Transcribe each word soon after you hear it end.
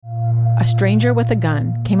a stranger with a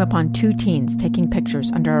gun came upon two teens taking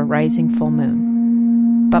pictures under a rising full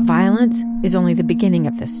moon. But violence is only the beginning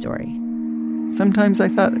of this story. Sometimes I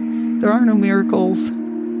thought, there are no miracles.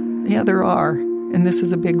 Yeah, there are, and this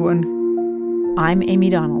is a big one. I'm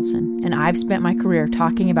Amy Donaldson, and I've spent my career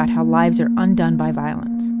talking about how lives are undone by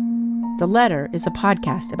violence. The Letter is a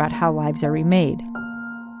podcast about how lives are remade.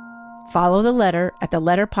 Follow The Letter at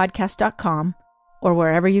theletterpodcast.com or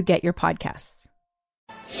wherever you get your podcasts.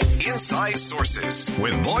 Inside Sources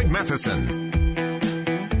with Boyd Matheson.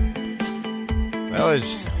 Well,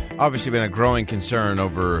 there's obviously been a growing concern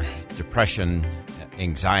over depression,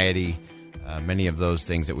 anxiety, many of those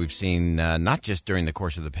things that we've seen not just during the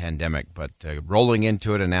course of the pandemic, but rolling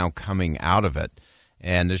into it and now coming out of it.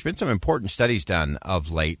 And there's been some important studies done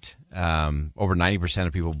of late. Over 90%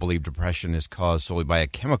 of people believe depression is caused solely by a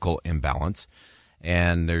chemical imbalance.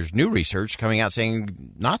 And there's new research coming out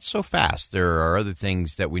saying not so fast. There are other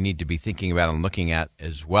things that we need to be thinking about and looking at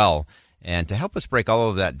as well. And to help us break all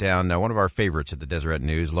of that down, one of our favorites at the Deseret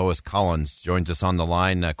News, Lois Collins, joins us on the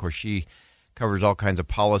line. Of course, she covers all kinds of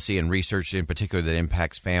policy and research in particular that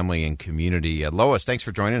impacts family and community. Lois, thanks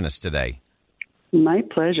for joining us today. My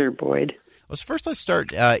pleasure, Boyd. Well, so first, let's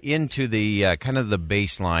start into the kind of the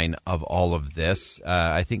baseline of all of this.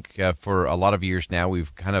 I think for a lot of years now,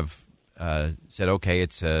 we've kind of said, okay,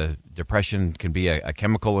 it's depression can be a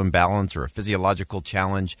chemical imbalance or a physiological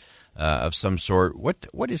challenge of some sort.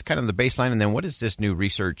 What is kind of the baseline, and then what is this new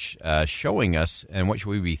research showing us, and what should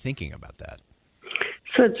we be thinking about that?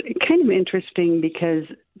 So it's kind of interesting because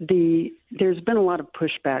there's been a lot of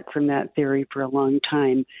pushback from that theory for a long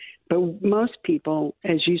time. But most people,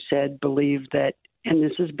 as you said, believe that, and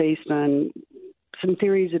this is based on some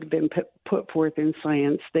theories that have been put forth in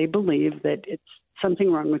science, they believe that it's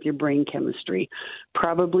something wrong with your brain chemistry.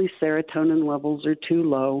 Probably serotonin levels are too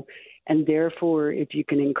low, and therefore if you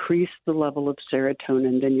can increase the level of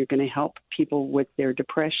serotonin, then you're going to help people with their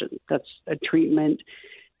depression. That's a treatment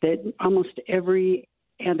that almost every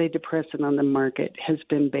antidepressant on the market has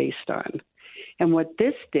been based on. And what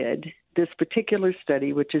this particular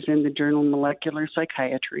study, which is in the journal Molecular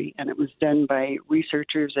Psychiatry, and it was done by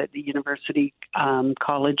researchers at the University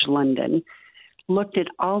College London, looked at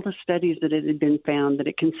all the studies that it had been found that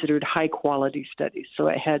it considered high-quality studies. So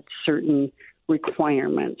it had certain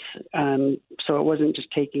requirements. So it wasn't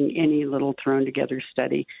just taking any little thrown-together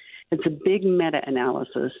study. It's a big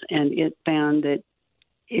meta-analysis, and it found that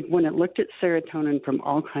when it looked at serotonin from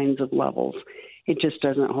all kinds of levels, it just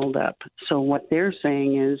doesn't hold up. So what they're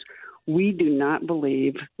saying is we do not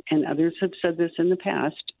believe, and others have said this in the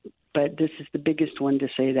past, but this is the biggest one to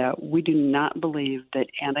say that, we do not believe that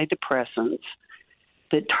antidepressants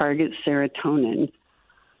that target serotonin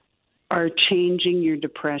are changing your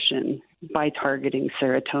depression by targeting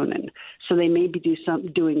serotonin. So they may be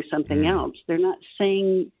doing something else. They're not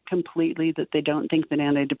saying completely that they don't think that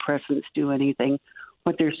antidepressants do anything.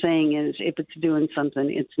 What they're saying is if it's doing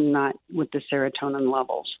something, it's not with the serotonin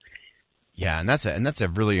levels. Yeah, and that's a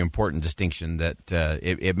really important distinction, that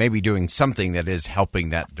it may be doing something that is helping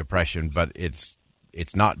that depression, but it's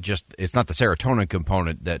not the serotonin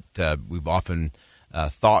component that we've often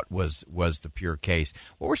thought was the pure case.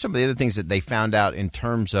 What were some of the other things that they found out in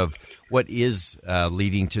terms of what is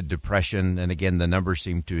leading to depression? And again, the numbers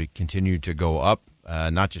seem to continue to go up,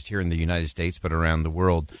 not just here in the United States, but around the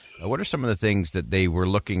world. What are some of the things that they were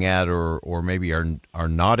looking at or maybe are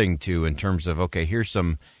nodding to in terms of, okay, here's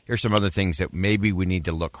some other things that maybe we need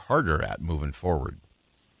to look harder at moving forward?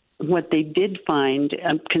 What they did find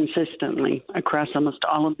consistently across almost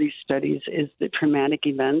all of these studies is that traumatic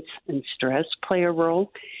events and stress play a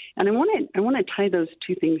role. And I want to tie those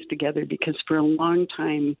two things together because for a long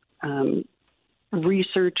time,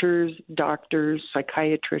 researchers, doctors,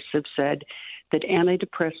 psychiatrists have said that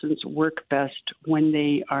antidepressants work best when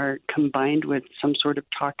they are combined with some sort of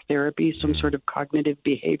talk therapy, some sort of cognitive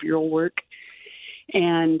behavioral work.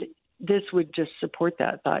 And this would just support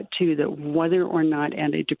that thought, too, that whether or not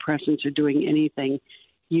antidepressants are doing anything,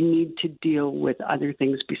 you need to deal with other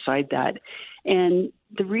things beside that. And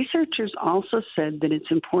the researchers also said that it's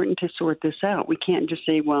important to sort this out. We can't just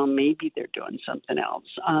say, well, maybe they're doing something else.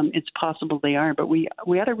 It's possible they are, but we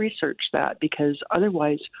ought to research that because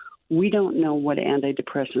otherwise we don't know what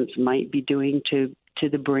antidepressants might be doing to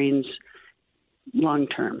the brain's long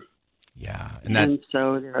term. Yeah. And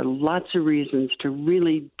so there are lots of reasons to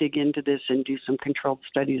really dig into this and do some controlled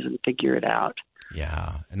studies and figure it out.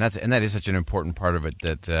 Yeah, and that is such an important part of it.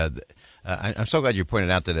 That I'm so glad you pointed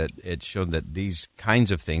out that it showed that these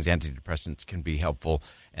kinds of things, antidepressants, can be helpful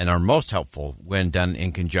and are most helpful when done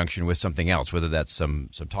in conjunction with something else, whether that's some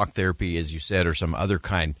talk therapy, as you said, or some other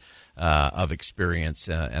kind of experience.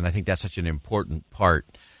 And I think that's such an important part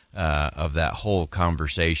of that whole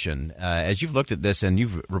conversation. As you've looked at this, and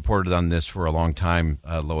you've reported on this for a long time,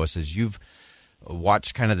 Lois, as you've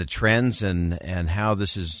watched kind of the trends and how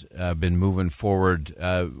this has been moving forward,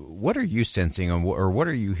 what are you sensing or what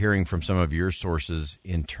are you hearing from some of your sources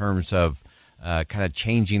in terms of kind of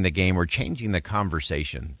changing the game or changing the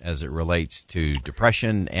conversation as it relates to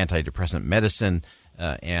depression, antidepressant medicine,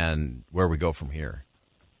 and where we go from here?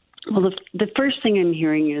 Well, the first thing I'm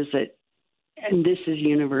hearing is that, and this is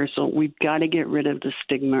universal, we've got to get rid of the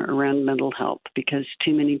stigma around mental health because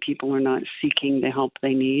too many people are not seeking the help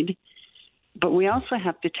they need. But we also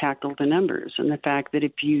have to tackle the numbers and the fact that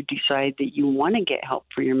if you decide that you want to get help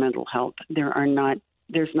for your mental health,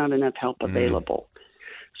 there's not enough help available.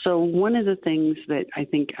 So one of the things that I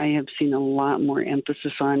think I have seen a lot more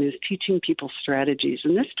emphasis on is teaching people strategies.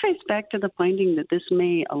 And this ties back to the finding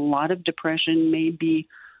that a lot of depression may be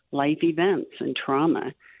life events and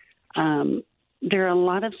trauma. There are a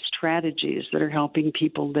lot of strategies that are helping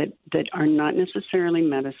people that are not necessarily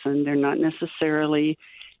medicine. They're not necessarily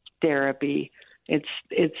therapy.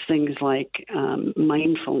 It's things like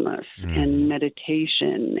mindfulness and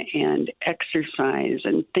meditation and exercise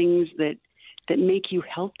and things that make you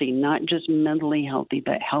healthy, not just mentally healthy,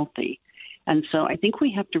 but healthy. And so I think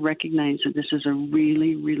we have to recognize that this is a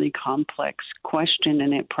really, really complex question,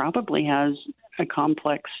 and it probably has a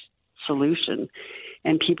complex solution.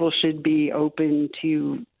 And people should be open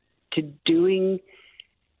to doing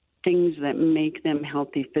things that make them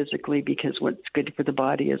healthy physically, because what's good for the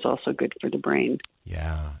body is also good for the brain.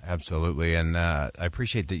 Yeah, absolutely. And I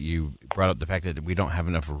appreciate that you brought up the fact that we don't have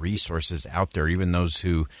enough resources out there. Even those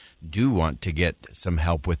who do want to get some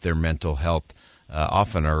help with their mental health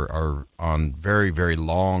often are on very, very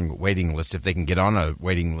long waiting lists, if they can get on a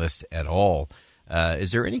waiting list at all.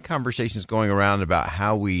 Is there any conversations going around about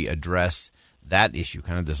how we address that issue,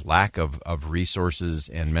 kind of this lack of resources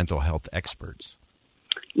and mental health experts?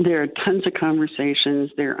 There are tons of conversations.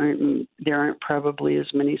 There aren't probably as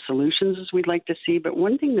many solutions as we'd like to see. But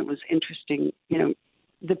one thing that was interesting,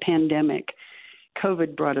 the pandemic,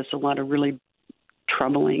 COVID brought us a lot of really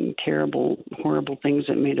troubling, terrible, horrible things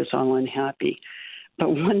that made us all unhappy.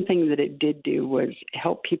 But one thing that it did do was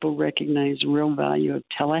help people recognize real value of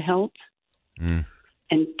telehealth.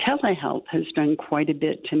 And telehealth has done quite a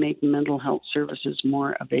bit to make mental health services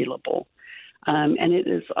more available. And it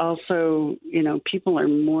is also, people are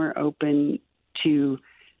more open to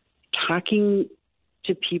talking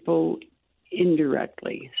to people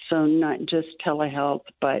indirectly. So not just telehealth,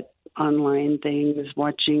 but online things,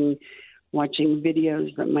 watching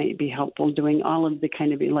videos that might be helpful, doing all of the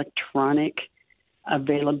kind of electronic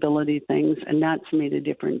availability things. And that's made a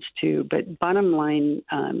difference too. But bottom line,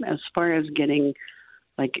 as far as getting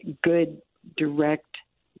good, direct,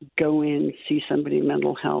 go in, see somebody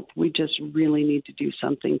mental health, we just really need to do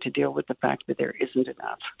something to deal with the fact that there isn't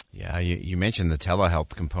enough. Yeah, you mentioned the telehealth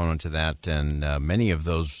component to that, and many of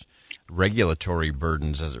those regulatory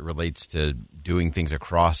burdens as it relates to doing things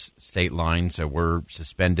across state lines were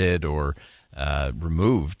suspended or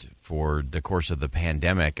removed for the course of the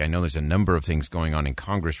pandemic. I know there's a number of things going on in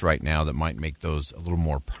Congress right now that might make those a little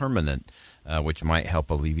more permanent, which might help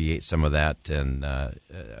alleviate some of that. And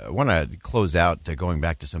I want to close out going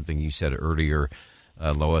back to something you said earlier,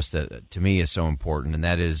 Lois, that to me is so important, and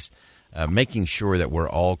that is making sure that we're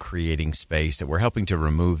all creating space, that we're helping to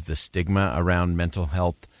remove the stigma around mental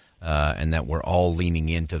health, and that we're all leaning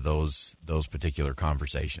into those particular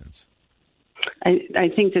conversations. I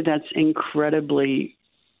think that's incredibly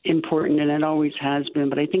important, and it always has been,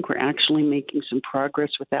 but I think we're actually making some progress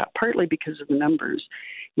with that, partly because of the numbers.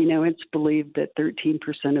 It's believed that 13%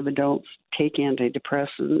 of adults take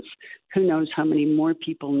antidepressants. Who knows how many more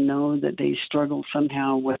people know that they struggle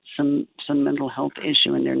somehow with some mental health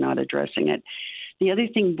issue and they're not addressing it. The other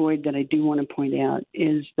thing, Boyd, that I do want to point out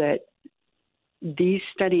is that these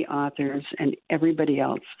study authors and everybody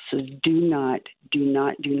else says do not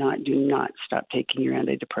stop taking your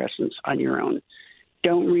antidepressants on your own.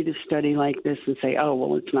 Don't read a study like this and say, oh,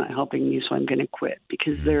 well, it's not helping me, so I'm going to quit,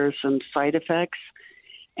 because there are some side effects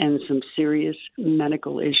and some serious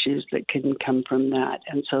medical issues that can come from that.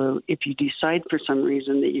 And so if you decide for some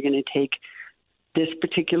reason that you're going to take this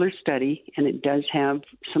particular study, and it does have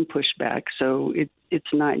some pushback, so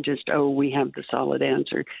it's not just, oh, we have the solid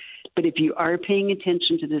answer. But if you are paying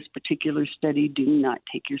attention to this particular study, do not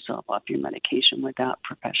take yourself off your medication without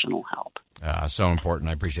professional help. So important.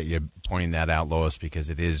 I appreciate you pointing that out, Lois, because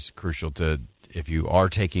it is crucial to, if you are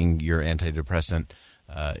taking your antidepressant,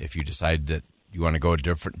 if you decide that you want to go a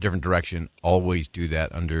different direction, always do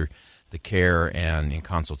that under the care and in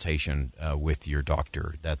consultation with your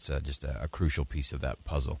doctor. That's just a crucial piece of that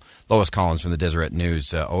puzzle. Lois Collins from the Deseret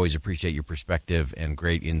News, always appreciate your perspective and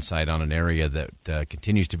great insight on an area that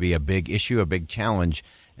continues to be a big issue, a big challenge,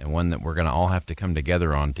 and one that we're going to all have to come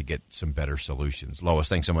together on to get some better solutions. Lois,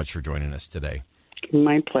 thanks so much for joining us today.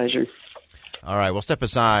 My pleasure. All right, we'll step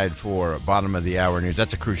aside for bottom of the hour news.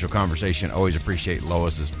 That's a crucial conversation. Always appreciate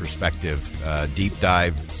Lois's perspective. Deep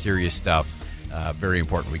dive, serious stuff. Very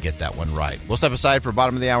important we get that one right. We'll step aside for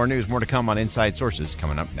bottom of the hour news. More to come on Inside Sources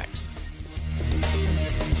coming up next.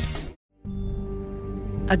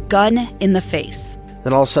 A gun in the face.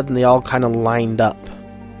 Then all of a sudden they all kind of lined up.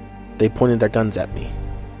 They pointed their guns at me.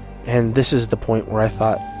 And this is the point where I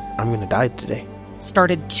thought, I'm going to die today.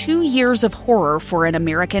 Started 2 years of horror for an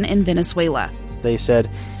American in Venezuela. They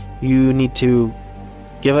said, you need to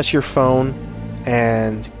give us your phone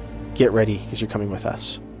and get ready because you're coming with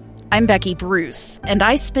us. I'm Becky Bruce, and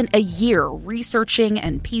I spent a year researching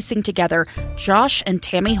and piecing together Josh and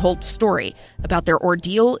Tammy Holt's story about their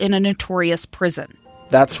ordeal in a notorious prison.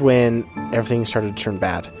 That's when everything started to turn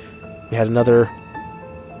bad. We had another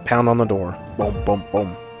pound on the door. Boom, boom,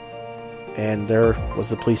 boom. And there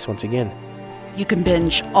was the police once again. You can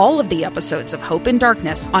binge all of the episodes of Hope and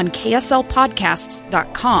Darkness on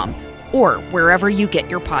KSLPodcasts.com or wherever you get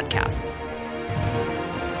your podcasts.